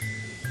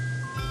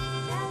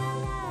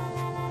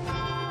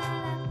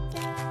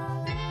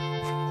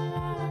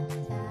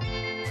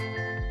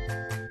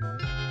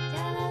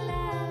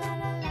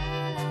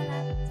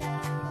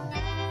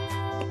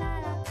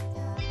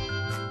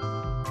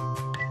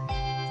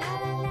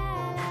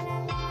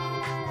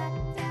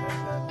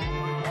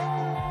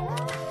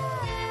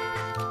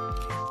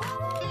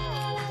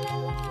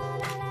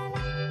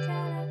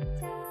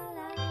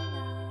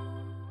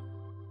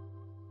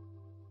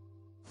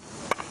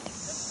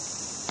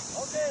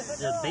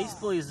The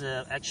baseball is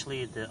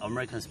actually the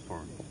American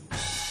sport.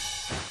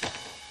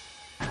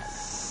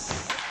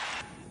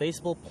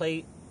 Baseball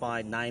played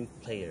by 9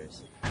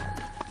 players.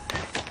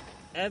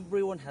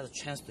 Everyone has a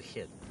chance to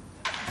hit.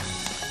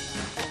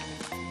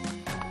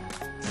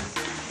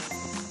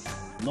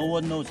 No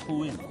one knows who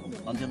wins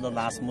until the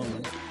last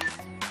moment.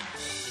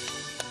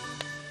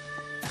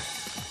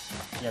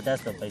 Yeah,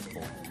 that's the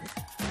baseball.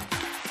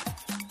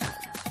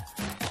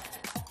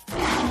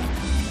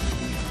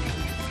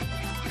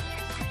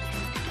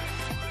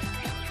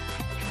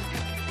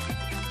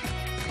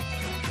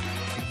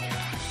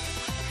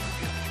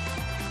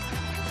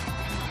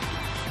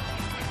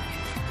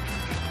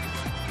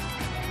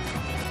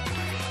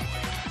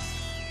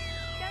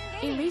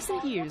 In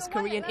recent years,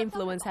 Korean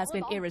influence has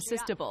been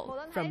irresistible.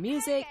 From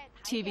music,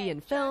 TV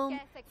and film,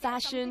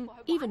 fashion,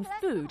 even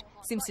food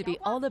seems to be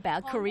all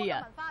about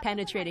Korea,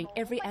 penetrating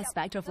every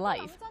aspect of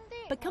life.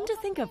 But come to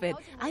think of it,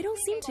 I don't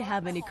seem to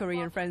have any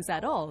Korean friends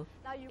at all.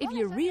 If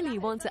you really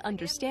want to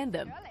understand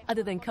them,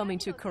 other than coming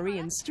to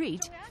Korean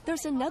Street,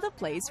 there's another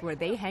place where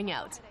they hang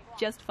out.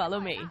 Just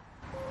follow me.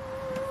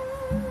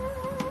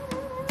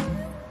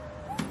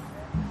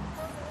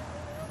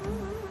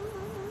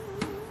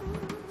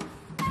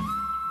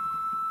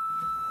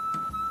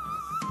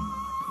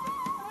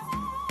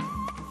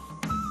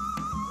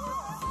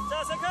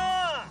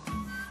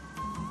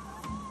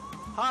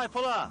 Hi,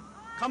 Paula.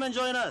 Come and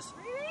join us.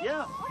 Really?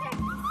 Yeah. Okay.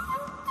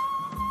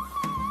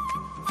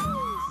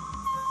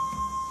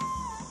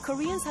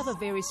 Koreans have a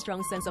very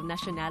strong sense of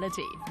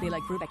nationality. They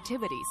like group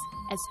activities.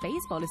 As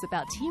baseball is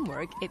about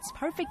teamwork, it's a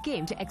perfect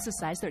game to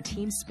exercise their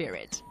team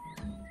spirit.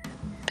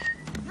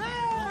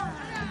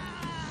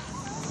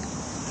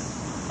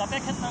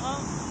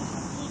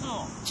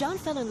 John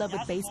fell in love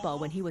with baseball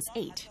when he was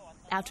 8.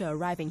 After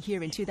arriving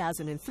here in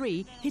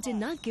 2003, he did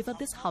not give up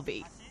this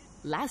hobby.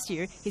 Last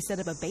year, he set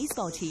up a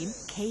baseball team,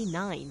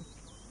 K9.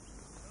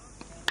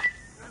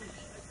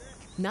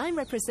 9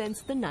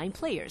 represents the 9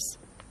 players.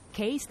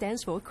 K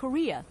stands for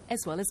Korea,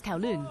 as well as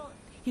Kowloon.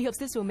 He hopes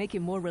this will make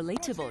it more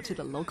relatable to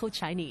the local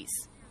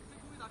Chinese.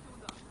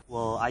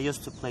 Well, I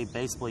used to play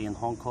baseball in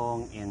Hong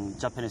Kong in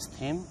Japanese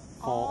team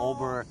for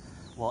over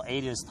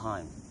 8 years'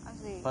 time. I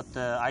see. But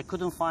I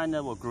couldn't find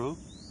a group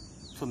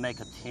to make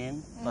a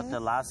team. But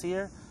last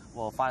year,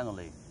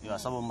 finally,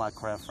 some of my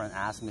Korean friends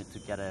asked me to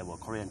get a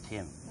Korean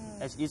team.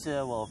 It's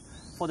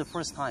for the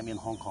first time in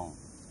Hong Kong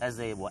as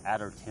a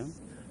adult team.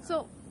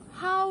 So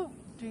how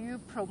do you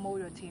promote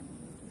your team?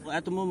 Well,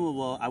 at the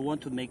moment, I want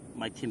to make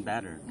my team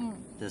better.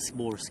 There's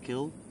more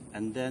skill,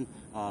 and then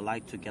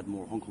like to get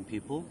more Hong Kong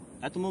people.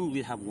 At the moment,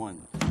 we have 1.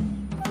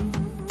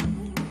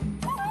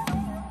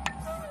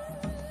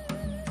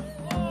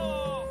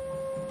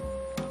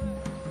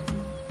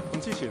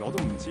之前我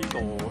都唔知道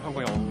香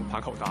港有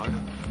棒球打嘅，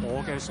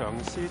我嘅上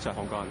司就係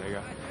韓國人嚟嘅。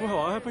咁佢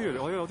話：不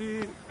如我有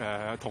啲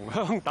同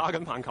鄉打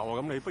緊棒球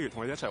啊，咁你不如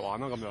同佢哋一齊玩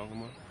啦咁樣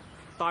咁啊。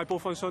大部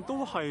分上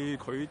都係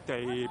佢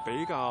哋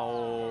比較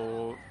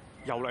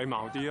有禮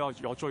貌啲咯，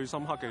我最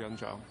深刻嘅印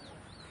象。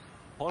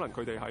可能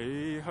佢哋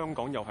喺香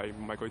港又係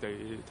唔係佢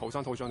哋土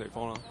生土長地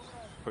方啦，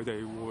佢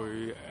哋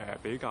會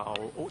比較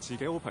自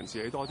己 open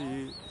自己多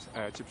啲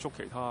接觸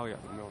其他人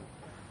咁樣。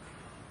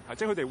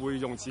即係佢哋會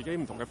用自己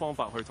唔同嘅方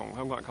法去同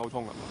香港人溝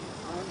通咁。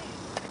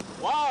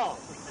Wow!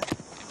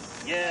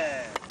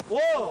 Yeah!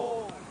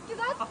 Whoa!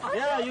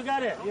 Yeah, you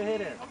got it. You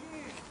hit it.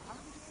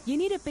 You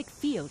need a big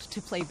field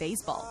to play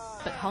baseball,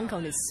 but Hong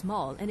Kong is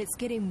small and it's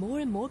getting more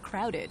and more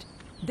crowded.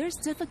 There's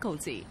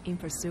difficulty in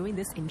pursuing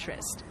this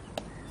interest.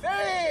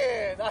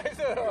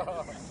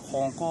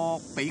 韓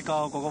國比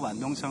較嗰個運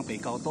動場比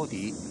較多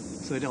啲，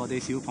所以咧我哋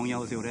小朋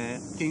友嘅時候咧，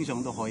經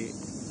常都可以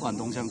運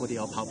動場嗰啲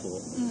有跑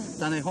步。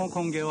但係香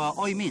港嘅話，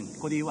外面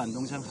嗰啲運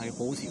動場係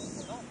好少。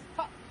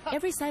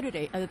Every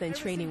Saturday, other than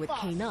training with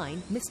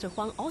K9, Mr.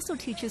 Huang also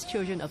teaches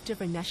children of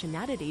different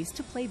nationalities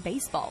to play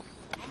baseball.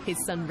 His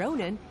son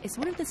Ronan is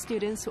one of the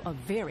students who are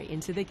very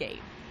into the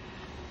game.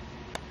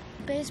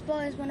 Baseball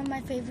is one of my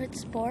favorite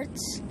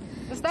sports.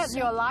 Is that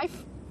your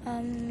life?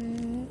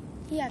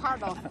 Yeah.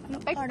 Part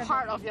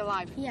of your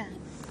life? Yeah.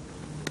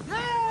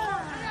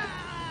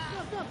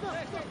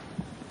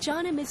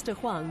 John and Mr.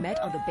 Huang met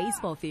on the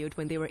baseball field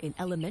when they were in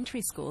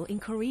elementary school in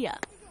Korea.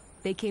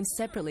 They came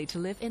separately to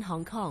live in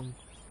Hong Kong.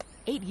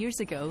 8 years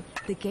ago,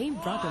 the game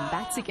brought them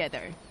back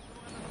together.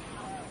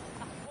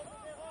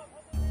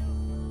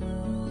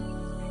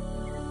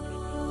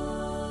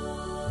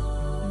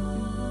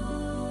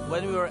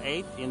 When we were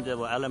 8 in the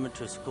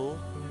elementary school,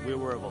 we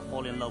were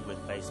fall in love with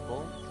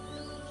baseball.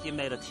 He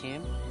made a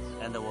team,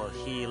 and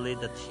he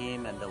led the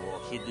team, and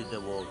he did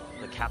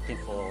the captain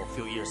for a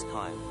few years'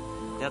 time.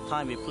 That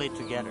time we played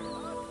together.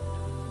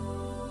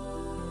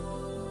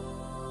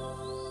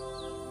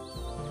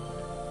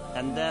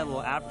 And then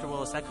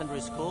after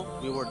secondary school,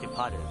 we were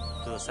departed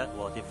to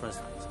a different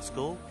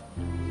school.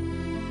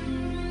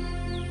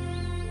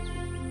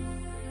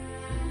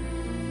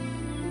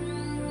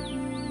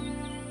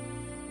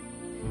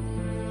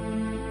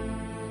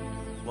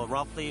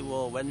 Roughly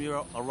when we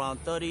were around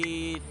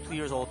 32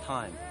 years old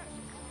time,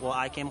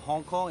 I came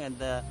Hong Kong, and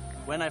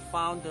When I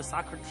found the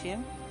soccer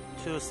team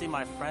to see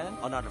my friend,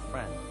 another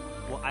friend,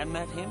 well, I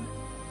met him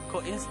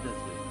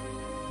coincidentally.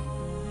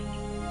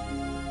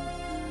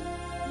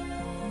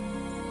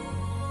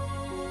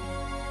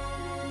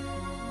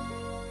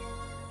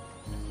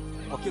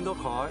 I 見到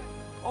佢，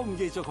我唔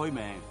記咗佢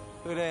名。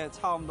佢哋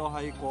差唔多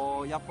係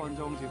過1分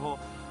鐘之後，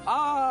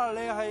你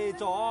係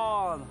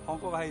John，韓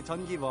國係陳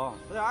傑喎。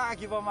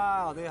傑喎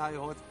嘛，我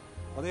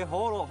哋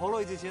好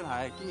耐之前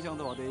係經常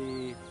到我哋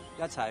一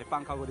齊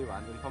班級嗰啲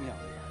玩嗰啲朋友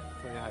嚟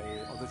嘅，所以係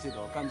我都知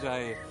道。跟住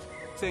係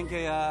星期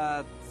日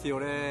時候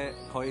咧，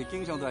佢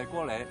經常都係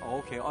過嚟我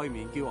屋企外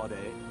面叫我哋，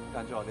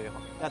跟住我哋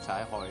一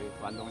齊去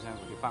運動場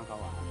嗰啲班級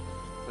玩，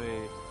所以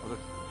我都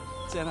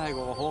真係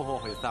個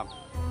好開心。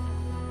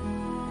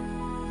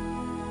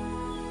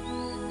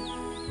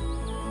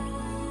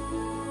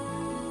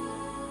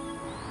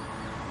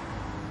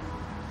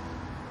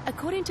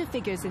According to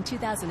figures in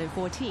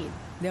 2014,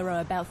 there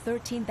are about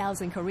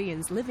 13,000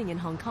 Koreans living in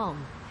Hong Kong.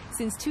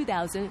 Since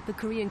 2000, the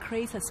Korean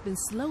craze has been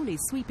slowly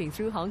sweeping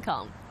through Hong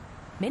Kong.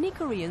 Many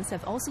Koreans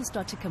have also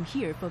started to come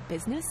here for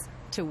business,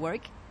 to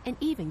work, and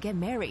even get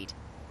married.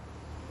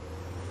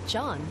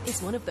 John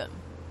is one of them.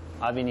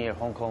 I've been here in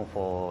Hong Kong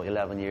for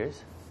 11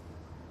 years.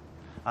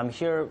 I'm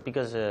here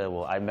because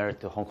I married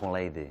to a Hong Kong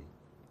lady,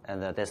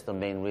 and that's the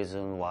main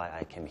reason why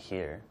I came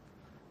here.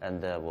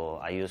 And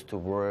I used to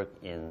work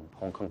in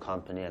Hong Kong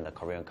company and the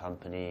Korean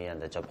company and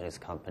the Japanese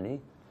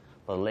company.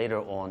 But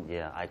later on,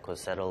 I could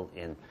settle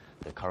in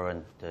the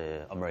current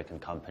American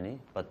company.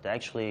 But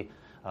actually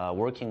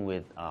working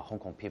with Hong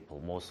Kong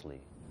people mostly.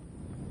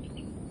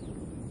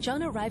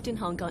 John arrived in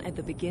Hong Kong at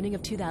the beginning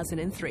of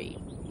 2003.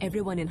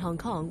 Everyone in Hong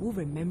Kong will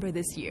remember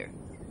this year.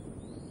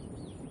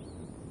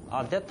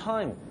 At that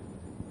time,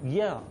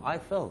 I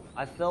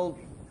felt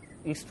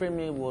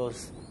extremely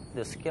was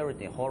the scary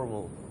thing,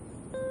 horrible.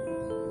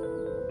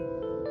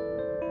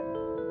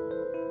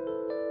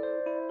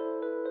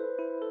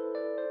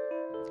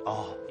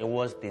 It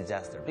was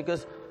disaster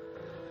because,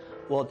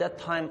 that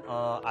time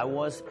I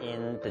was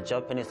in the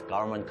Japanese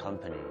government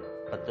company,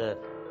 but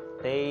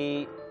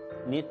they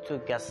need to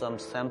get some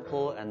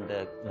sample and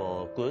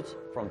goods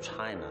from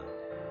China,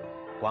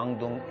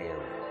 Guangdong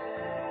area.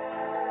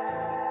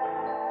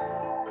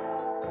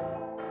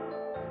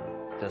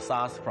 The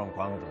SARS from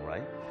Guangdong,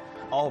 right?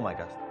 Oh my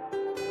God.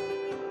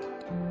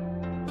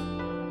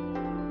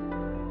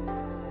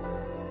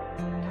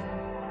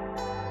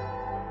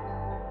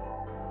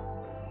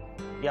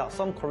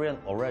 Some Korean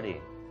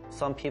already,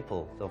 some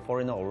people, the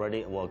foreigner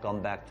already were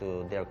gone back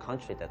to their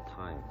country at that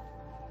time.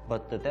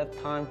 But at that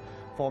time,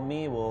 for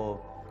me,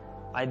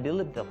 I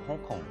believe that Hong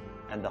Kong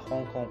and the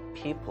Hong Kong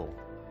people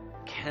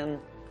can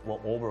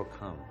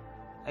overcome.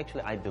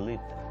 Actually, I believe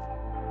that.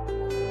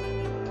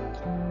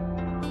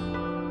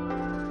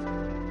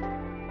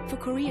 For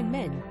Korean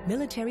men,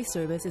 military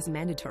service is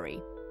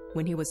mandatory.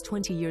 When he was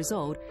 20 years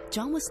old,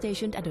 John was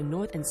stationed at the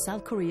North and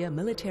South Korea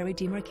military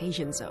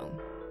demarcation zone.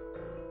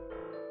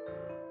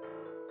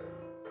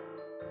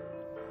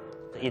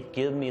 It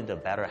gave me the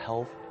better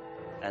health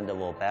and the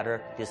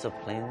better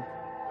discipline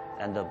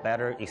and the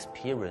better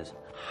experience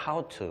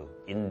how to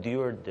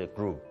endure the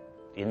group,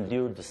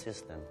 endure the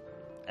system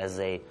as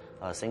a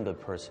single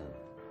person.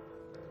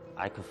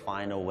 I could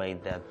find a way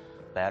that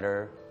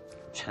better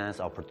chance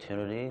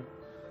opportunity.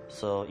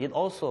 So it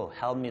also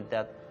helped me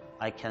that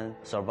I can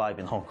survive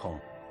in Hong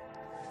Kong.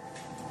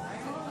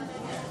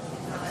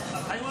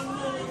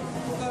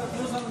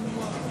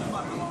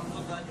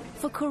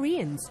 For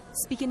Koreans,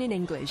 speaking in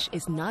English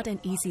is not an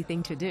easy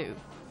thing to do.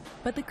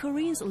 But the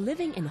Koreans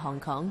living in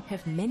Hong Kong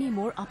have many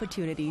more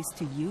opportunities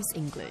to use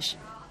English.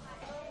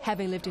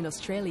 Having lived in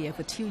Australia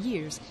for 2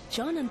 years,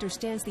 John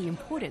understands the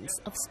importance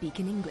of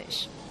speaking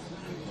English.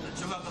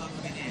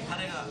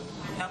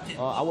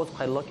 I was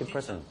quite a lucky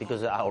person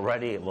because I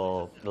already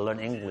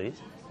learned English.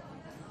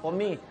 For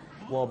me,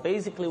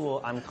 basically,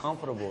 I'm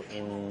comfortable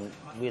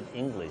with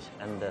English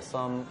and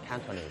some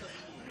Cantonese.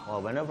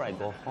 Whenever I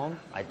go home,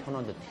 I turn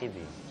on the TV,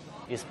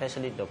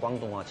 especially the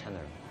Guangdonghua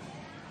channel,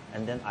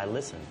 and then I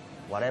listen,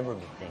 whatever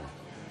we think,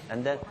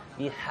 and then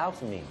it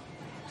helps me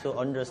to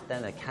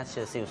understand and catch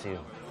a siu-siu.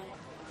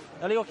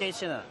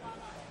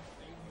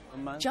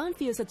 John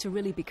feels that to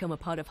really become a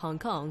part of Hong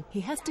Kong,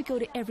 he has to go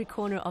to every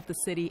corner of the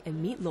city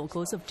and meet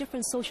locals of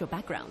different social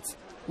backgrounds.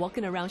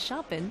 Walking around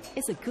shopping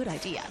is a good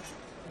idea.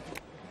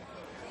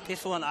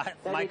 This one,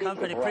 my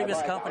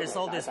previous company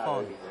sold this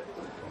phone.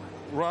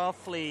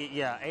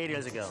 Roughly, 8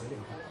 years ago.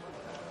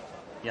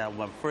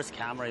 My first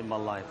camera in my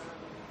life.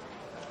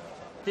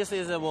 This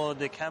is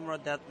the camera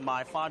that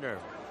my father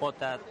bought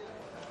that.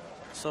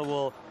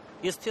 So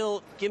it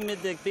still gives me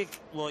the big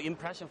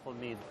impression for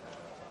me.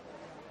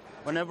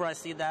 Whenever I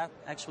see that,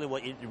 actually,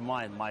 it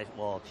reminds my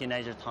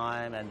teenager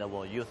time and the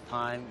youth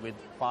time with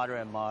father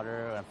and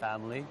mother and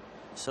family.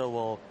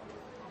 So,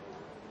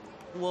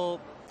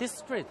 this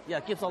street,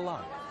 gives a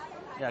lot.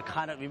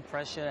 Kind of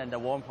impression and the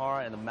warm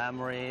heart and the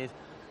memories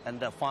and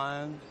the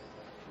fun.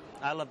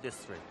 I love this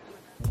street.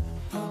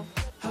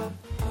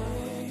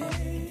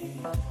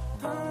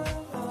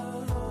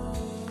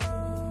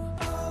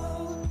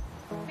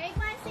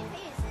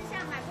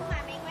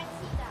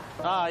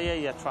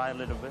 Yeah, try a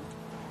little bit.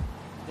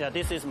 Yeah,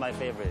 this is my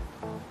favorite.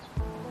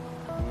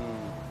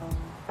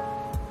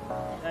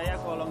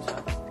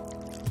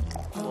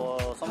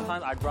 Well,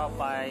 sometimes I drop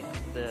by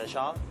the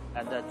shop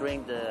and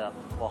drink the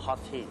hot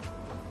tea.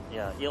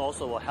 Yeah, it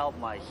also will help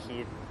my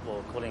heat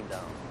for cooling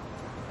down.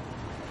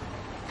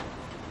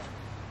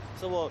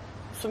 So,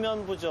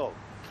 수면 부족,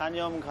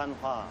 간염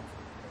간화,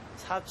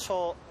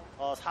 사설초,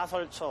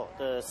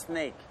 the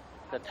snake,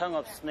 the tongue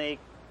of snake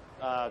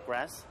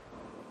grass.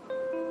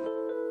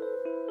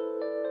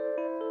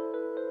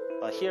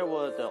 Here,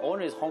 the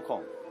owner is Hong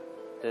Kong,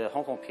 the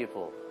Hong Kong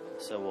people.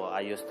 So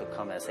I used to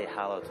come and say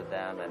hello to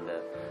them, and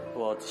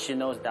she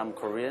knows that I'm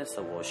Korean,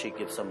 so she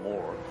gives some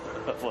more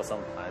for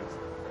sometimes.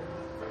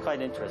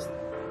 Quite interesting.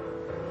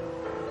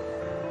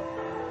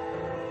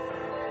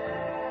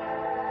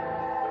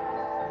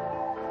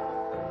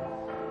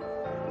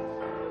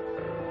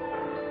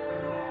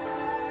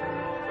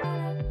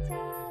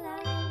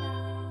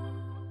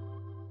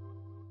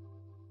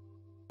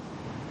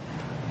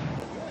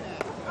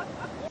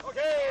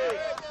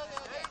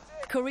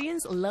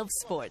 Koreans love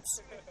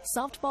sports.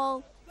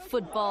 Softball,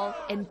 football,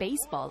 and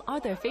baseball are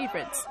their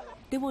favorites.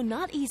 They will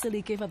not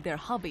easily give up their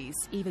hobbies,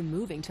 even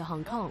moving to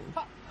Hong Kong.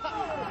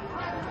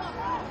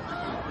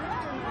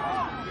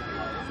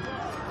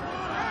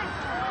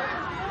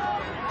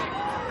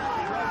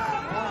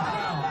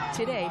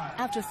 Today,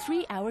 after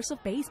 3 hours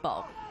of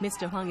baseball,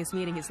 Mr. Huang is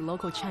meeting his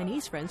local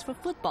Chinese friends for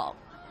football.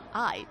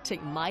 I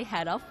take my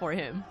hat off for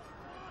him.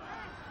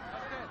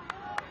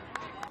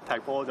 踢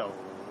波就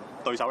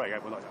對手嚟嘅，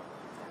本來就。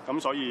咁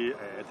所以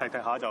踢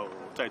下就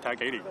即係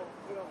踢幾年，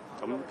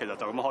咁其實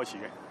就咁樣開始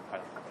嘅，係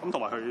啦。咁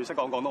同埋佢識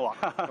講廣東話，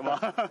咁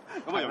啊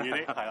容易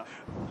啲，係啦。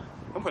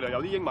咁佢哋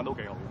有啲英文都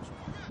幾好，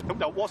咁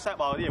有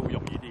WhatsApp 啊嗰啲嘢會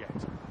容易啲嘅。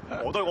其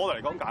實我對我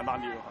嚟講簡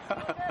單啲咯，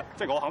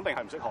即係我肯定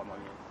係唔識韓文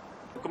嘅。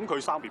咁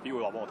佢生 BB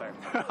會話俾我聽，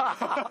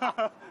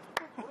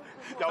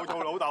又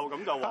做老豆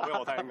咁就話俾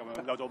我聽咁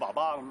樣，又做爸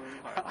爸咁樣，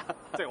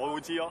即係我會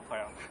知咯，係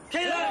啊。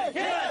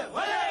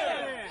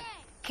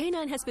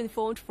K9 has been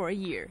formed for a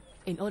year.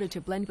 In order to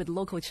blend with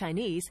local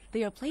Chinese,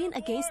 they are playing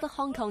against the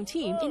Hong Kong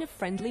team in a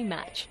friendly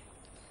match.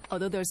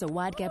 Although there's a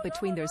wide gap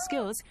between their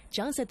skills,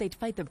 John said they'd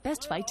fight the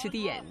best fight to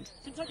the end.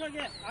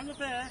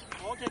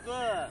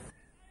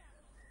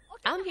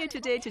 I'm here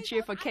today to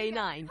cheer for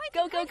K9.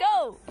 Go, go,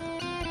 go!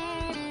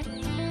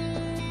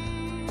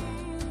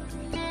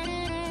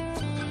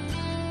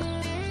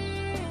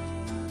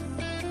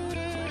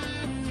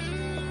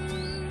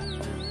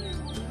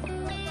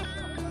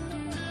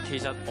其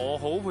實我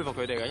好佩服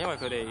佢哋嘅，因為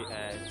佢哋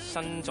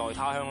身在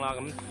他鄉啦，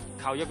咁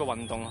靠一個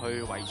運動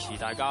去維持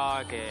大家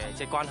嘅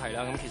即係關係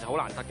啦，咁其實好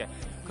難得嘅。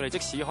佢哋即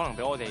使可能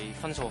俾我哋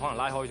分數可能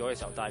拉開咗嘅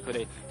時候，但係佢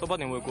哋都不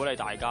斷會鼓勵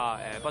大家，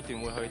不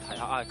斷會去提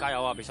下加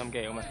油啊，俾心機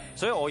咁樣。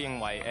所以我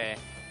認為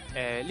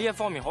呢一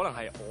方面可能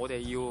係我哋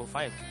要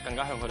反而更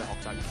加向佢哋學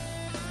習。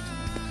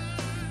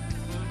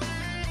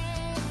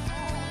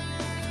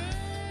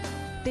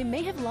They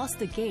may have lost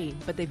the game,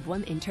 but they've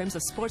won in terms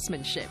of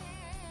sportsmanship.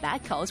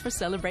 That calls for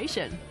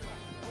celebration.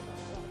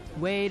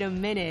 Wait a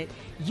minute.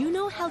 You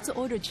know how to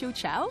order chiu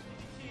chow?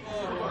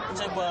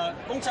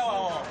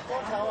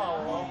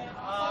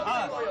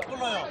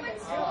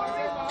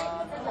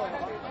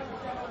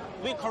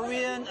 We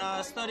Korean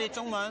study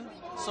中文,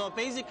 so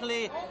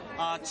basically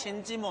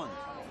千字文,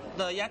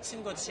 the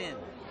 1000個千,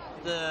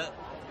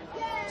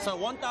 so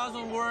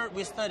 1,000 word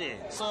we study.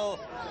 So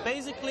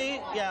basically,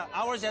 yeah,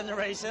 our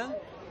generation,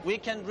 we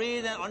can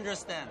read and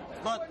understand,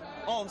 but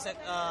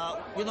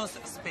we don't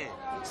speak.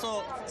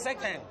 So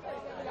second,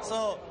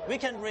 so we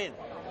can read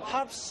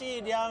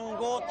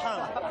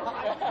합시량고탕,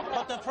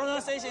 but the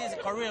pronunciation is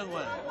Korean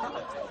one.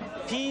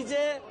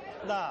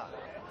 비제라,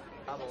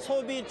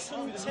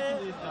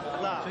 소비춘체라.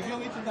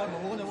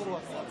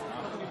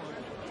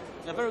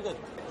 Yeah, very good.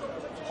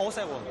 好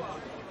食喎。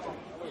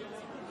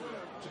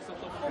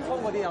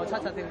風嗰啲有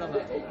7點得未？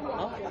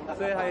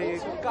所以係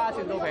價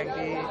錢都平啲，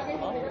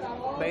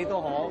味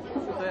都好，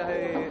所以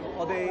係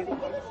我哋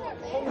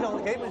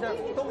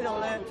通常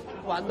咧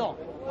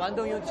運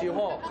動要住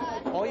貨，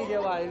可以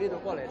嘅話呢度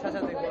過嚟7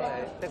點過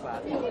嚟的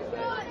話。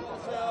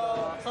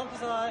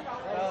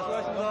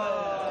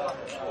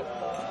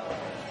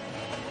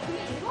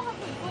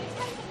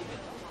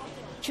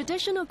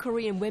Traditional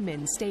Korean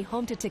women stay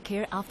home to take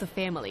care of the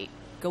family.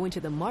 Going to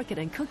the market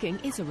and cooking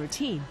is a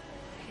routine.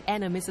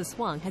 Anna Mrs.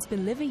 Huang has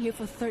been living here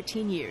for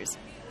 13 years.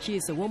 She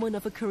is a woman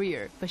of a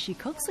career, but she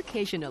cooks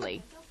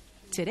occasionally.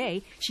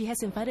 Today, she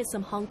has invited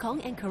some Hong Kong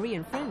and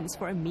Korean friends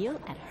for a meal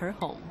at her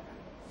home.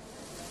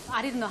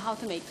 I didn't know how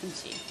to make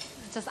kimchi.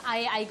 Just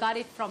I got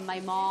it from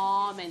my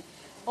mom, and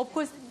of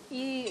course,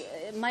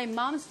 my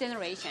mom's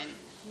generation,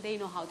 they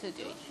know how to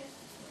do it.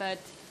 But,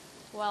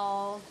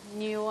 well,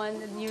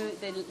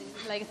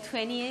 like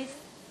 20s,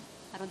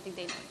 I don't think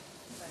they know.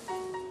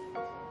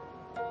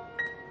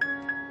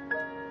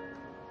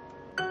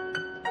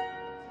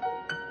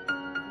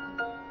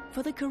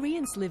 For the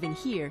Koreans living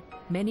here,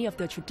 many of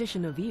their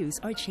traditional views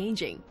are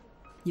changing.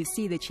 You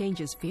see the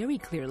changes very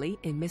clearly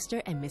in Mr.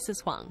 and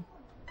Mrs. Huang.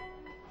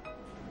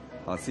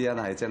 思欣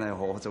係真係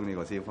好中意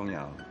個小朋友。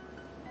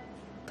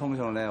通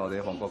常咧，我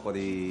哋韓國嗰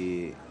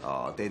啲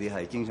爹哋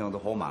係經常都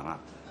好忙啊，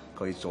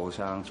佢早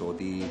上做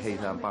啲犧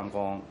牲返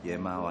工，夜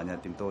晚或者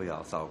點都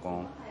有收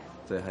工，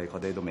所以係佢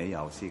哋都未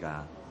有時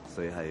間，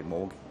所以係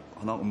冇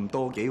可能唔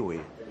多機會。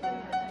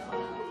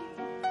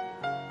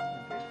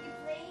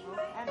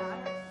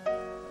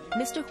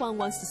Mr. Huang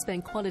wants to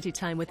spend quality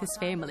time with his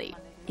family.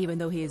 Even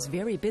though he is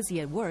very busy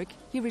at work,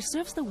 he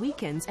reserves the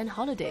weekends and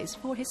holidays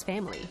for his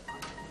family.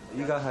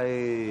 依家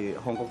喺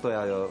韓國都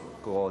有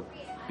個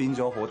變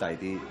咗好大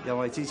啲，因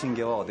為之前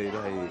嘅話我哋都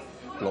係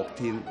6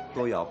天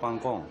都有返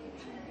工，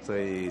所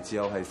以只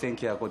有係星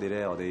期日嗰啲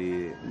咧，我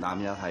哋男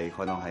人係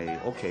可能係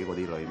屋企嗰啲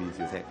裏面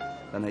休息，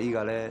但係依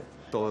家咧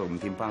都5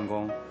天返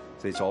工，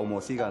所以周末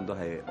時間都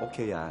係屋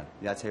企人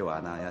一齊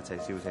玩啊，一齊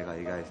休息啊，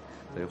依家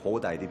所以好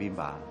大啲變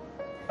化。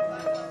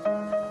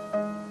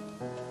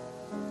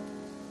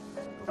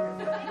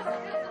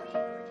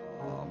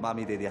媽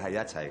咪爹哋係一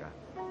齊㗎，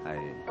係。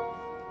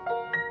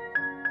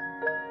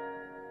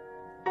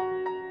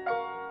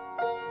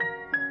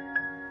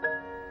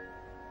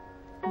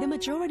The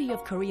majority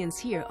of Koreans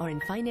here are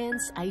in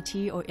finance,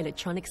 IT, or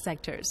electronic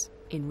sectors.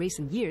 In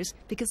recent years,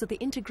 because of the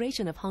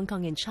integration of Hong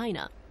Kong and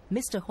China,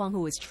 Mr. Huang,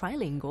 who is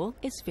trilingual,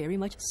 is very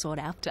much sought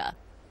after.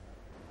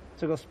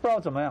 這個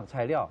sprout 怎麼樣？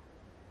材料？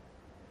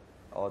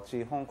我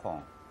住香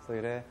港，所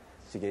以咧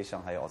實際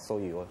上係我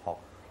需要學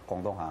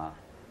廣東話，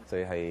所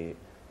以係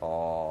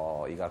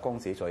我而家公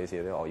司做嘅時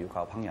候咧，我要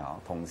靠朋友、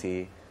同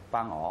事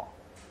幫我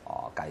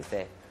解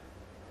釋，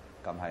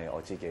咁係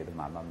我自己都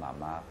慢慢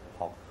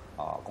學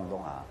廣東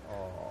話。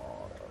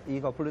依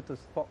個 Bluetooth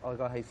Spot 我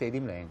個係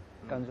4.0，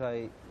跟住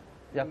係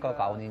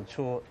19年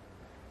初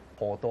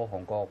好多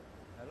韓國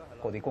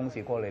嗰啲公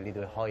司過嚟呢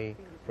度開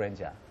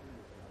branch 啊。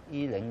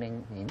2000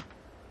年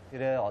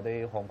咧，我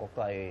哋韓國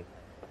都係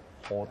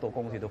好多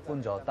公司都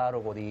搬咗大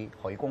陸嗰啲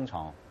海工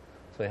廠，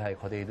所以係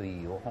佢哋都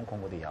要香港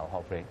嗰啲有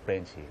開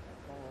branch。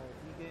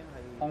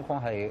香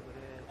港係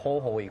好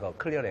好一個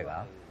clear 嚟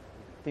㗎。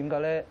點解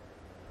咧？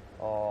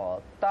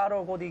大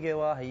陸嗰啲嘅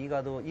話係依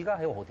家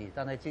係好啲，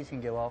但係之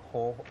前嘅話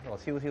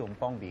少少唔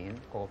方便，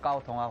個交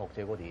通啊或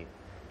者嗰啲。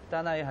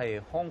但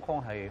係香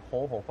港係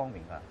好方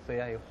便㗎，所以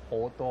係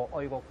好多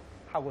外國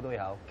客戶都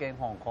有經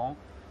香港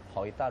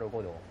去大陸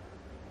嗰度。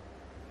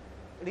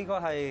呢個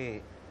係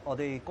我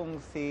哋公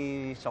司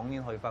上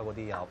年開發嗰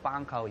啲有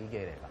板扣耳機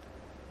嚟㗎，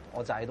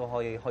我仔都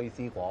可以去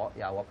試過，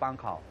有個板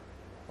扣，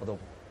我都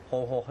好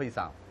開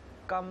心。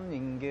今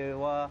年嘅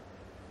話，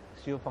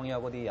小朋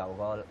友嗰啲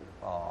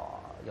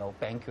有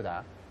banquet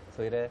啊，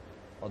所以咧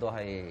我都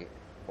係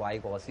為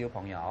個小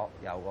朋友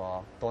有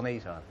個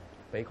donation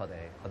俾佢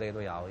哋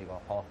都有呢個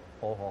好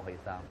開心。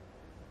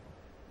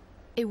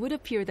It would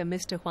appear that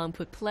Mr. Huang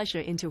put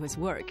pleasure into his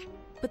work.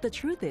 But the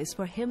truth is,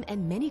 for him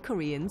and many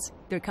Koreans,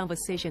 their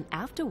conversation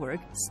after work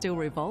still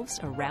revolves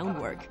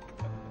around work.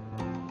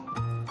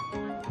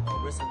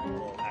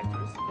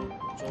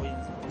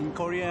 In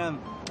Korean,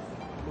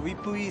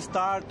 if we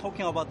start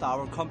talking about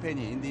our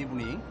company in the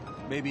evening,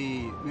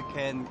 maybe we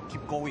can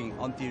keep going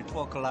until 2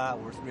 o'clock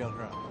or 3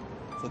 o'clock.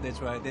 So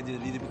that's why that is a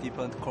little bit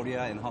different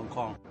Korea and Hong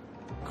Kong.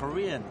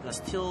 Korean are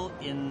still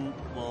in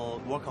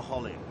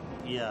workaholic,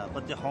 yeah,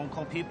 but the Hong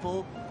Kong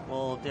people,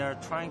 they're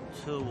trying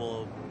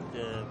to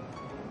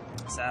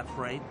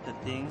separate the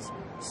things.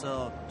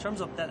 So in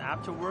terms of that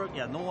after work,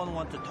 yeah, no one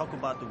wants to talk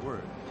about the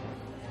work.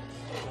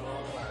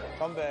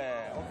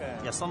 Okay.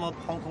 Yeah, some of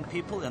Hong Kong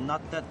people are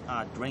not that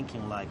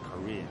drinking like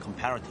Korea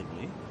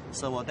comparatively.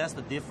 So that's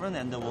the difference.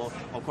 And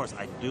of course,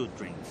 I do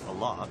drink a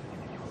lot.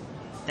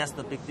 That's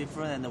the big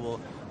difference. And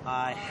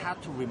I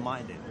had to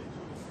remind it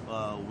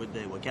with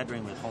the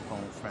gathering with Hong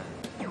Kong friends.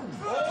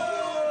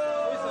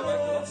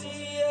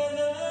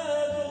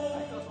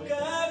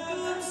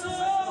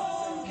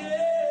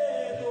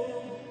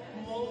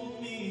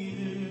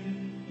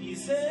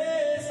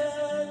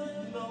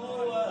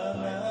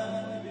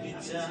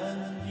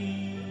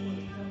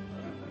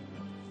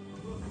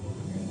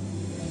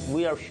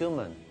 We are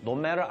human. No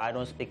matter I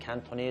don't speak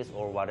Cantonese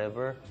or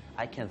whatever,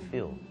 I can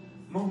feel.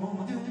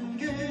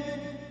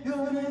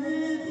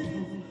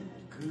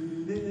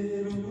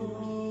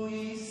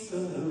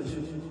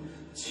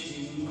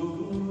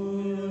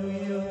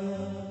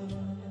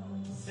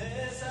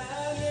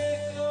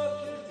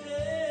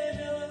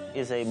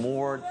 It's a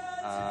more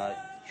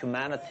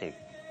humanistic,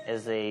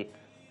 it's a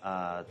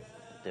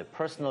the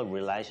personal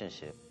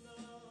relationship.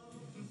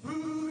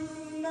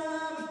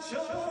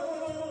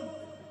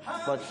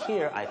 But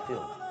here I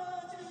feel,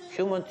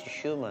 human to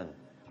human,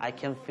 I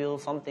can feel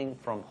something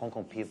from Hong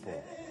Kong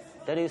people.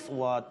 That is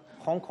what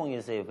Hong Kong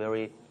is, a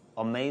very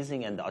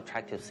amazing and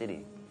attractive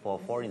city for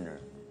a foreigner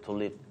to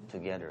live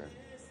together.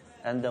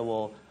 And the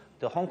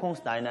Hong Kong's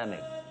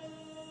dynamic,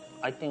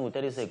 I think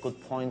that is a good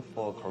point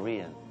for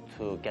Korean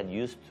to get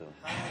used to.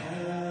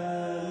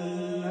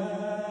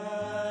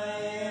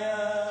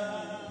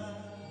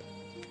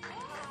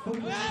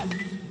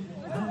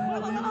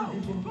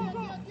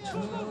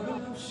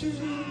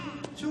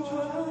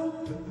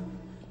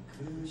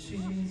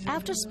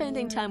 After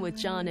spending time with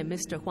John and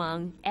Mr.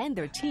 Huang and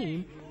their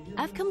team,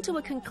 I've come to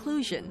a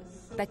conclusion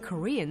that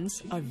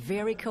Koreans are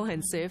very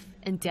cohesive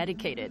and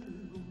dedicated.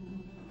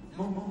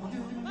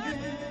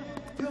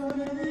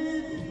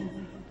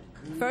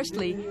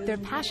 Firstly, their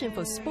passion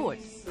for sport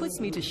puts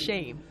me to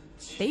shame.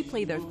 They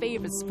play their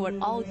favorite sport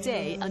all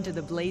day under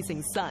the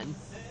blazing sun,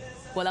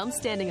 while I'm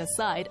standing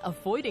aside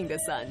avoiding the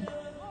sun.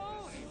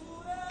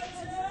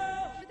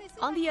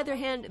 On the other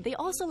hand, they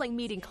also like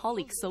meeting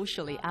colleagues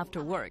socially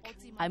after work.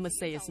 I must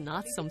say it's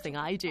not something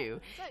I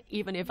do.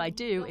 Even if I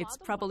do, it's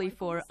probably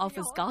for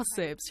office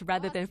gossips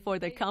rather than for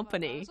the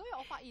company.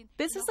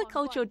 This is a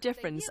cultural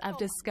difference I've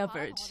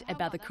discovered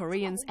about the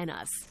Koreans and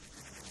us.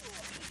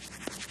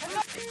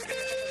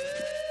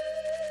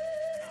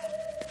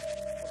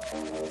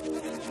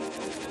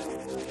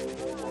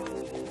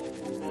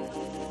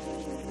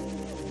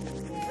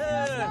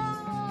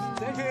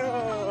 Thank you.